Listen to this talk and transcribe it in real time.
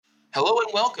Hello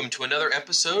and welcome to another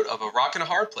episode of A Rock and a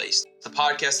Hard Place, the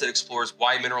podcast that explores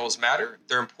why minerals matter,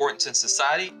 their importance in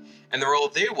society, and the role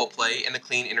they will play in the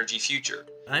clean energy future.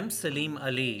 I'm Saleem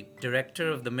Ali, Director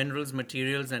of the Minerals,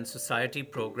 Materials and Society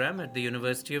program at the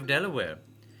University of Delaware.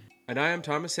 And I am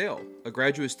Thomas Hale, a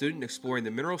graduate student exploring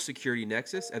the mineral security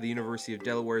nexus at the University of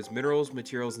Delaware's Minerals,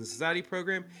 Materials and Society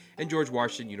program and George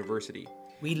Washington University.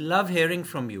 We love hearing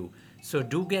from you, so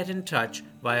do get in touch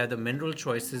via the Mineral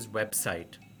Choices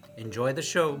website. Enjoy the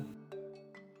show.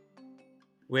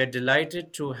 We're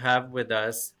delighted to have with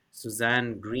us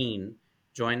Suzanne Green,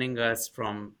 joining us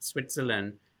from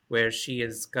Switzerland, where she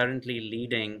is currently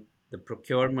leading the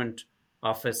procurement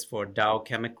office for Dow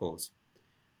Chemicals.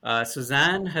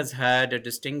 Suzanne has had a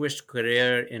distinguished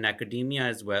career in academia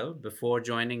as well. Before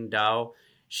joining Dow,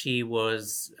 she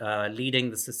was leading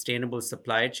the Sustainable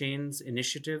Supply Chains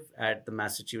Initiative at the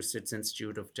Massachusetts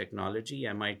Institute of Technology,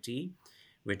 MIT,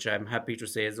 which I'm happy to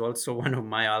say is also one of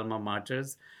my alma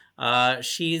maters.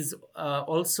 She's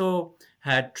also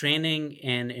had training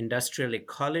in industrial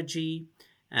ecology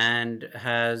and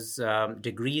has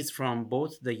degrees from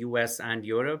both the US and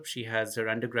Europe. She has her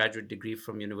undergraduate degree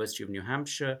from University of New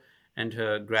Hampshire and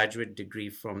her graduate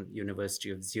degree from University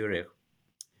of Zurich.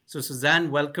 So Suzanne,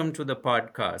 welcome to the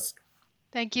podcast.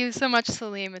 Thank you so much,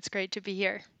 Saleem. It's great to be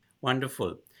here.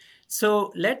 Wonderful.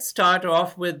 So let's start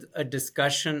off with a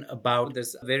discussion about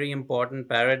this very important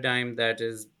paradigm that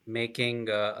is making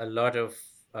a lot of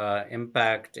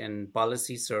impact in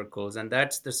policy circles, and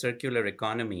that's the circular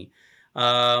economy.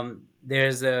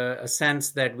 There's a sense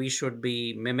that we should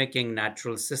be mimicking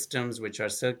natural systems which are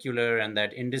circular, and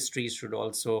that industries should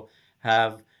also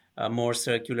have more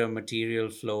circular material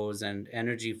flows and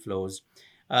energy flows.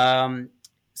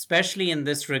 Especially in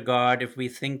this regard, if we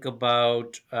think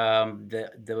about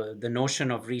the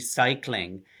notion of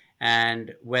recycling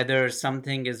and whether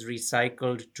something is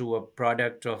recycled to a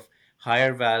product of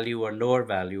higher value or lower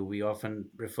value, we often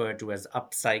refer to as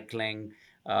upcycling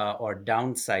or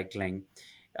downcycling.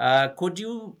 Could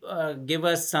you give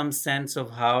us some sense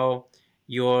of how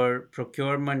your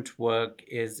procurement work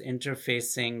is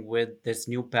interfacing with this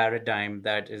new paradigm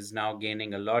that is now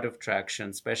gaining a lot of traction,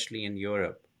 especially in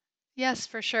Europe? Yes,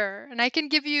 for sure. And I can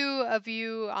give you a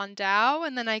view on Dow,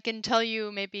 and then I can tell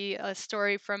you maybe a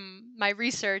story from my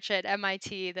research at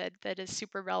MIT that is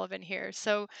super relevant here.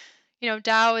 So,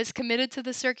 Dow is committed to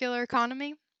the circular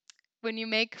economy. When you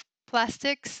make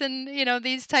plastics and,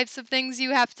 these types of things,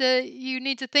 you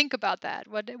need to think about that.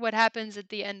 What happens at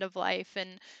the end of life,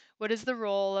 and what is the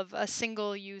role of a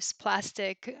single-use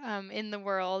plastic in the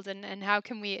world, and how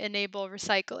can we enable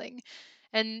recycling?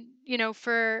 And,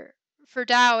 for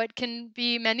Dow, it can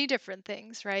be many different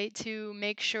things, right? To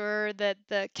make sure that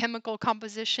the chemical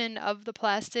composition of the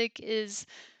plastic is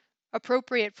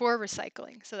appropriate for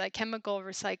recycling. So that chemical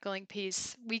recycling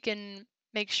piece, we can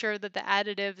make sure that the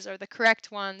additives are the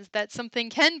correct ones, that something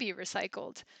can be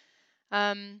recycled.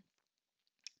 And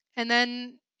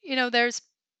then,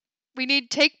 we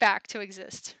need take back to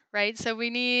exist, right? So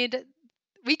we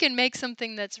can make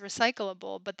something that's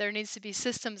recyclable, but there needs to be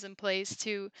systems in place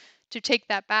to take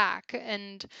that back.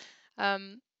 And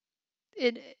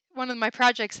one of my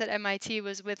projects at MIT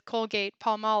was with Colgate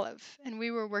Palmolive, and we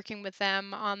were working with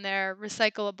them on their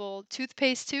recyclable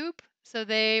toothpaste tube. So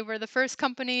they were the first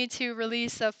company to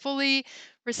release a fully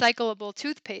recyclable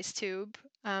toothpaste tube,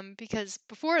 because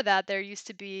before that there used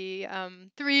to be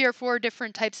 3 or 4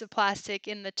 different types of plastic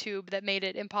in the tube that made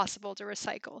it impossible to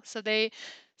recycle. So they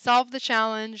solved the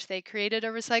challenge. They created a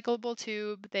recyclable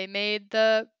tube. They made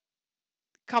the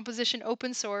composition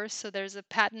open source, so there's a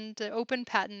patent, an open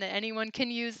patent that anyone can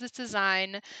use this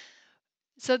design.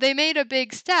 So they made a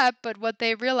big step, but what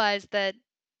they realized that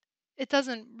it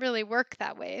doesn't really work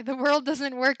that way. The world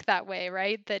doesn't work that way,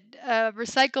 right? That a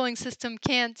recycling system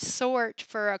can't sort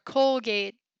for a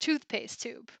Colgate toothpaste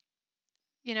tube.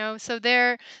 So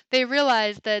they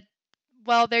realized that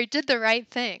while they did the right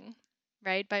thing,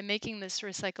 right, by making this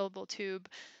recyclable tube,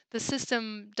 the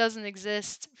system doesn't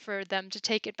exist for them to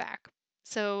take it back.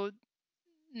 So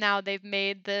now they've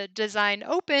made the design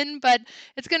open, but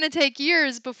it's going to take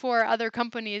years before other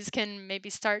companies can maybe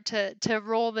start to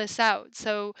roll this out.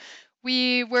 So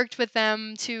we worked with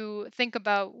them to think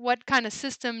about what kind of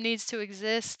system needs to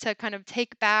exist to kind of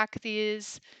take back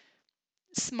these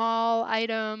small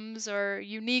items or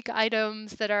unique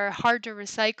items that are hard to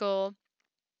recycle.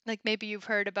 Like maybe you've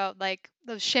heard about like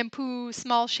those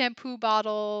small shampoo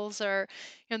bottles, or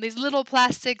these little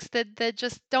plastics that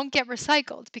just don't get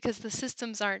recycled because the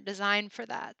systems aren't designed for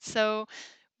that. So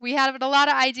we had a lot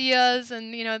of ideas,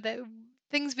 and that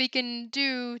things we can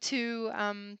do to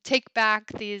take back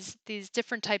these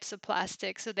different types of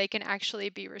plastic so they can actually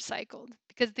be recycled.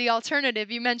 Because the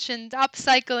alternative, you mentioned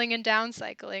upcycling and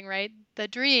downcycling, right? The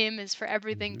dream is for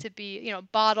everything Mhm. to be,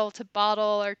 bottle to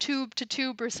bottle or tube to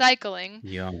tube recycling.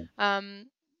 Yeah, Um,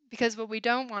 because what we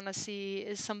don't want to see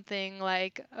is something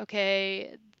like,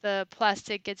 okay, the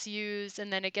plastic gets used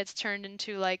and then it gets turned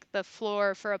into like the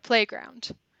floor for a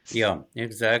playground. yeah,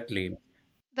 exactly.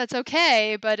 That's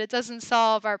okay, but it doesn't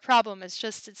solve our problem. It's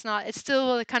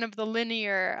still kind of the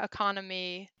linear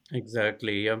economy.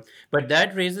 Exactly. Yeah. But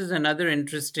that raises another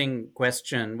interesting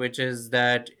question, which is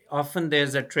that often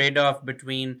there's a trade off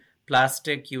between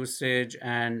plastic usage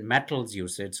and metals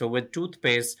usage. So, with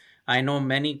toothpaste, I know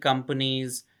many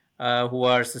companies who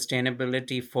are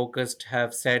sustainability focused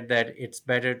have said that it's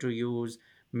better to use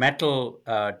metal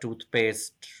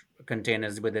toothpaste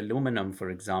containers with aluminum, for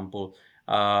example,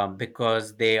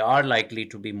 because they are likely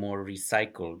to be more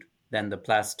recycled than the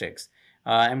plastics.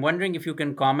 I'm wondering if you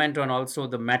can comment on also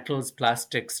the metals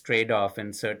plastics trade off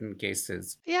in certain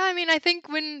cases. Yeah, I mean, I think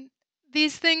when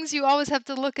these things, you always have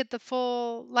to look at the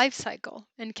full life cycle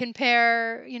and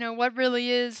compare, what really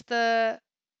is the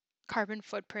carbon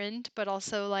footprint, but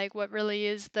also like what really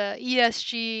is the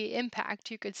ESG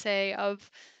impact, you could say, of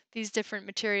these different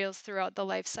materials throughout the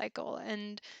life cycle.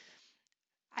 And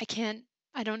I can't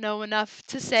I don't know enough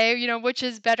to say, which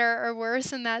is better or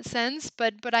worse in that sense,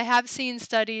 but I have seen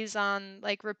studies on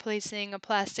like replacing a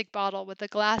plastic bottle with a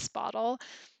glass bottle,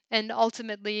 and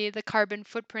ultimately the carbon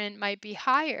footprint might be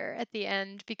higher at the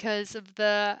end because of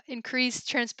the increased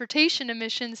transportation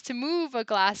emissions to move a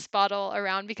glass bottle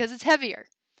around because it's heavier.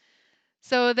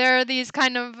 So there are these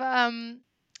kind of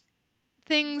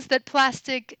things that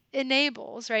plastic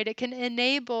enables, right? It can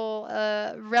enable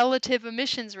a relative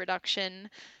emissions reduction,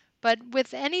 but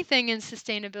with anything in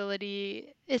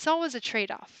sustainability, it's always a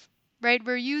trade off, right?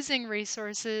 We're using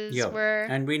resources Yeah. where,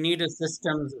 And we need a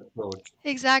systems approach.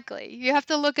 exactly, you have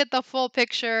to look at the full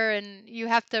picture and you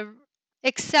have to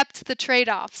accept the trade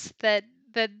offs that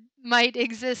might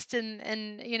exist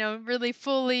and really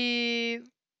fully.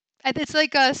 It's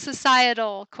like a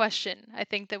societal question, I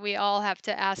think, that we all have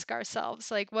to ask ourselves.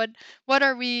 Like, what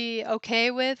are we okay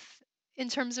with in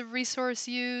terms of resource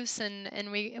use?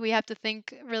 And we have to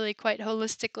think really quite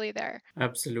holistically there.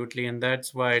 Absolutely. And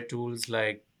that's why tools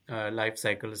like life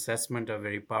cycle assessment are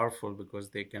very powerful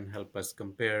because they can help us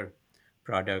compare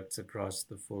products across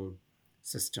the full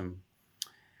system.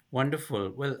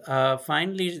 Wonderful. Well,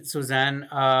 finally, Suzanne,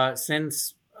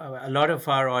 since a lot of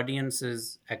our audience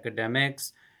is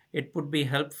academics, it would be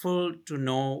helpful to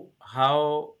know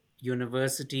how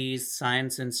universities,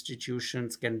 science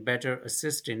institutions can better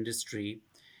assist industry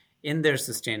in their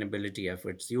sustainability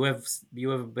efforts. You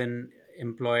have been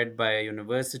employed by a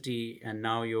university and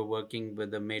now you're working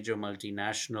with a major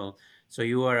multinational, so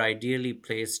you are ideally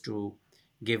placed to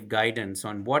give guidance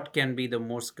on what can be the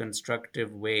most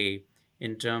constructive way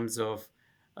in terms of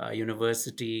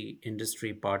university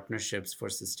industry partnerships for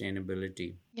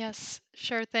sustainability. Yes,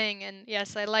 sure thing. And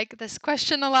yes, I like this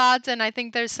question a lot, and I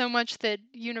think there's so much that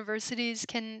universities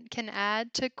can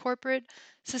add to corporate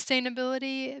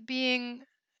sustainability being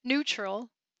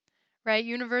neutral, right?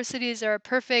 Universities are a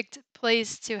perfect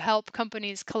place to help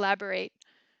companies collaborate,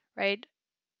 right?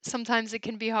 Sometimes it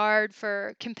can be hard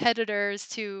for competitors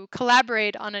to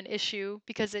collaborate on an issue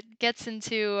because it gets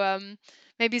into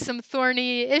maybe some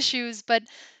thorny issues, but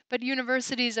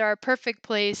universities are a perfect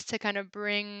place to kind of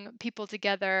bring people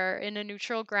together in a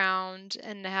neutral ground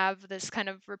and have this kind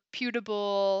of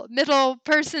reputable middle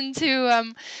person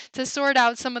to sort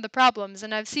out some of the problems.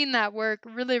 And I've seen that work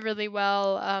really, really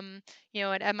well,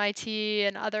 at MIT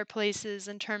and other places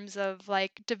in terms of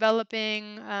like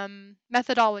developing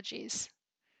methodologies,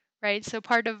 right? So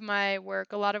part of my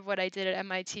work, a lot of what I did at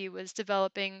MIT was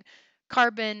developing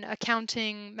carbon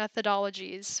accounting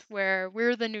methodologies where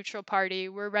we're the neutral party,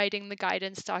 we're writing the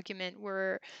guidance document,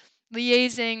 we're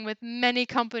liaising with many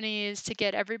companies to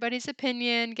get everybody's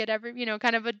opinion, get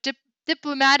kind of a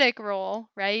diplomatic role,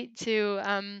 right? To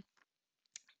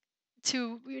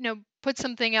put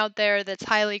something out there that's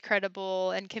highly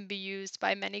credible and can be used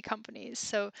by many companies.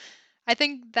 So I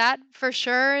think that for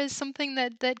sure is something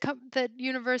that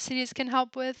universities can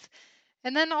help with.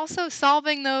 And then also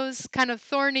solving those kind of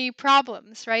thorny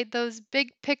problems, right? Those big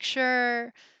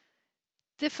picture,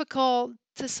 difficult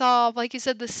to solve, like you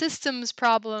said, the systems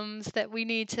problems that we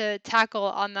need to tackle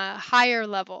on the higher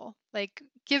level, like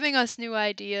giving us new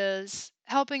ideas,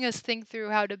 helping us think through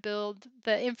how to build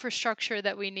the infrastructure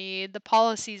that we need, the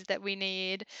policies that we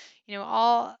need,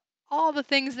 all all the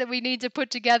things that we need to put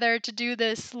together to do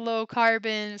this low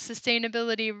carbon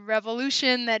sustainability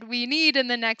revolution that we need in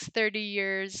the next 30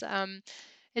 years.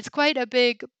 It's quite a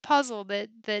big puzzle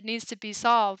that needs to be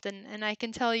solved. And I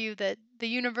can tell you that the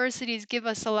universities give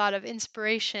us a lot of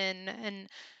inspiration and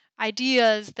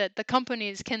ideas that the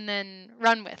companies can then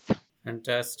run with.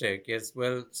 Fantastic. Yes.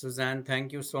 Well, Suzanne,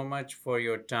 thank you so much for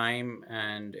your time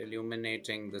and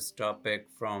illuminating this topic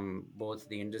from both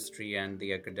the industry and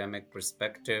the academic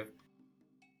perspective.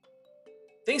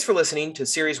 Thanks for listening to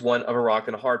Series 1 of A Rock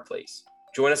and a Hard Place.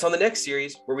 Join us on the next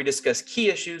series where we discuss key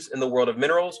issues in the world of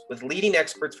minerals with leading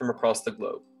experts from across the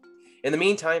globe. In the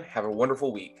meantime, have a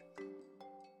wonderful week.